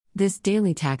This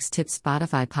daily tax tip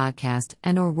Spotify podcast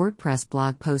and/or WordPress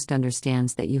blog post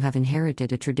understands that you have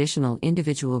inherited a traditional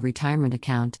individual retirement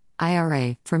account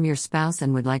 (IRA) from your spouse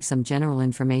and would like some general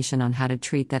information on how to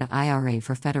treat that IRA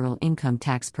for federal income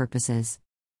tax purposes.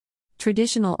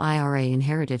 Traditional IRA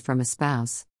inherited from a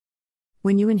spouse.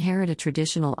 When you inherit a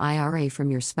traditional IRA from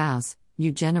your spouse,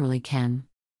 you generally can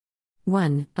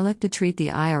 1. Elect to treat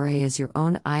the IRA as your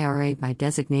own IRA by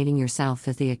designating yourself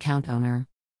as the account owner.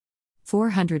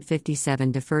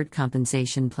 457 Deferred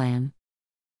Compensation Plan.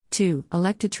 2.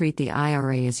 Elect to treat the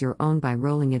IRA as your own by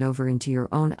rolling it over into your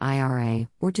own IRA,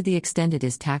 or to the extent it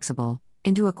is taxable,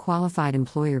 into a qualified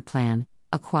employer plan,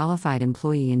 a qualified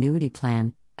employee annuity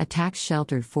plan, a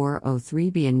tax-sheltered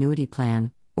 403(b) annuity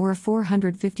plan, or a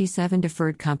 457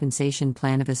 Deferred Compensation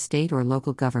Plan of a state or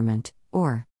local government,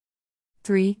 or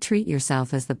 3. Treat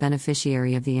yourself as the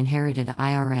beneficiary of the inherited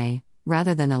IRA,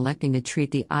 rather than electing to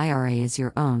treat the IRA as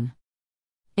your own.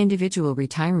 Individual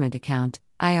Retirement Account,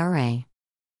 IRA.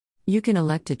 You can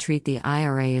elect to treat the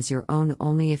IRA as your own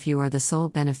only if you are the sole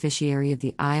beneficiary of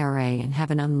the IRA and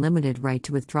have an unlimited right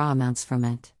to withdraw amounts from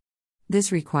it.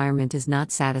 This requirement is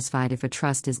not satisfied if a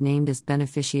trust is named as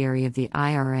beneficiary of the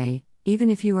IRA, even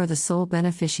if you are the sole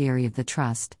beneficiary of the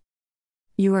trust.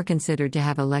 You are considered to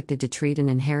have elected to treat an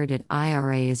inherited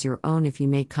IRA as your own if you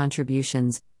make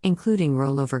contributions, including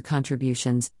rollover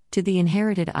contributions, to the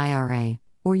inherited IRA,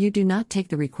 or you do not take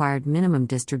the required minimum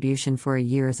distribution for a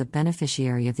year as a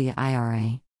beneficiary of the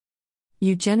IRA.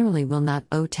 You generally will not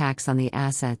owe tax on the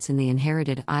assets in the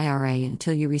inherited IRA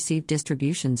until you receive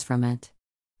distributions from it.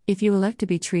 If you elect to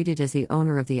be treated as the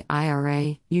owner of the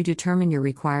IRA, you determine your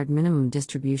required minimum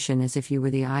distribution as if you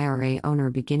were the IRA owner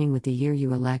beginning with the year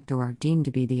you elect or are deemed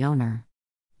to be the owner.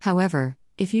 However,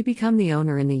 if you become the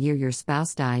owner in the year your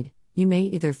spouse died, you may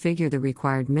either figure the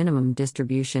required minimum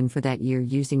distribution for that year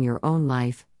using your own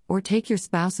life, or take your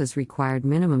spouse's required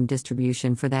minimum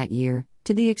distribution for that year,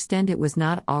 to the extent it was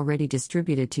not already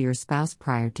distributed to your spouse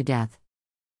prior to death.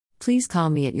 Please call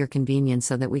me at your convenience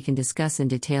so that we can discuss in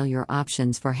detail your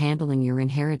options for handling your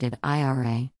inherited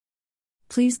IRA.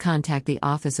 Please contact the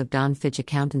Office of Don Fitch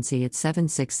Accountancy at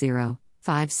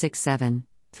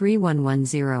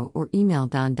 760-567-3110 or email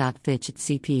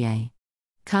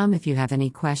don.fitch@cpa.com if you have any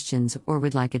questions or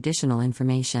would like additional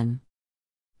information.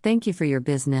 Thank you for your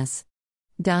business.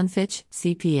 Don Fitch,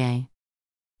 CPA.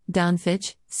 Don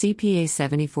Fitch, CPA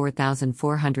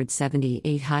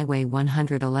 74478 Highway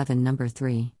 111 No.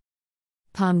 3.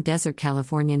 Palm Desert,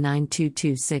 California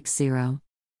 92260.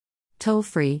 Toll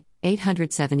free,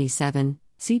 877,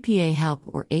 CPA Help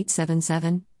or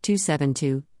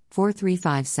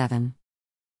 877-272-4357.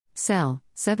 Cell,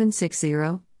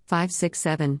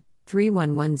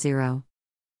 760-567-3110.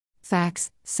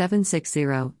 Fax,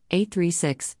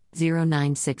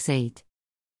 760-836-0968.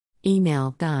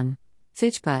 Email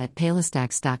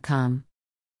don.fitchpa@paylistax.com.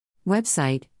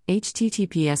 Website,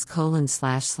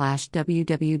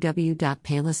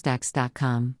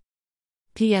 https://www.paylistax.com.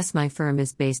 P.S. My firm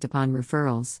is based upon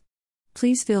referrals.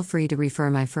 Please feel free to refer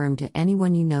my firm to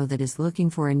anyone you know that is looking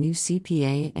for a new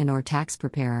CPA and/or tax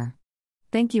preparer.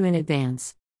 Thank you in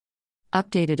advance.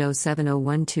 Updated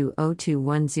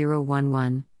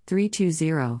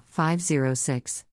 07012021011320-506.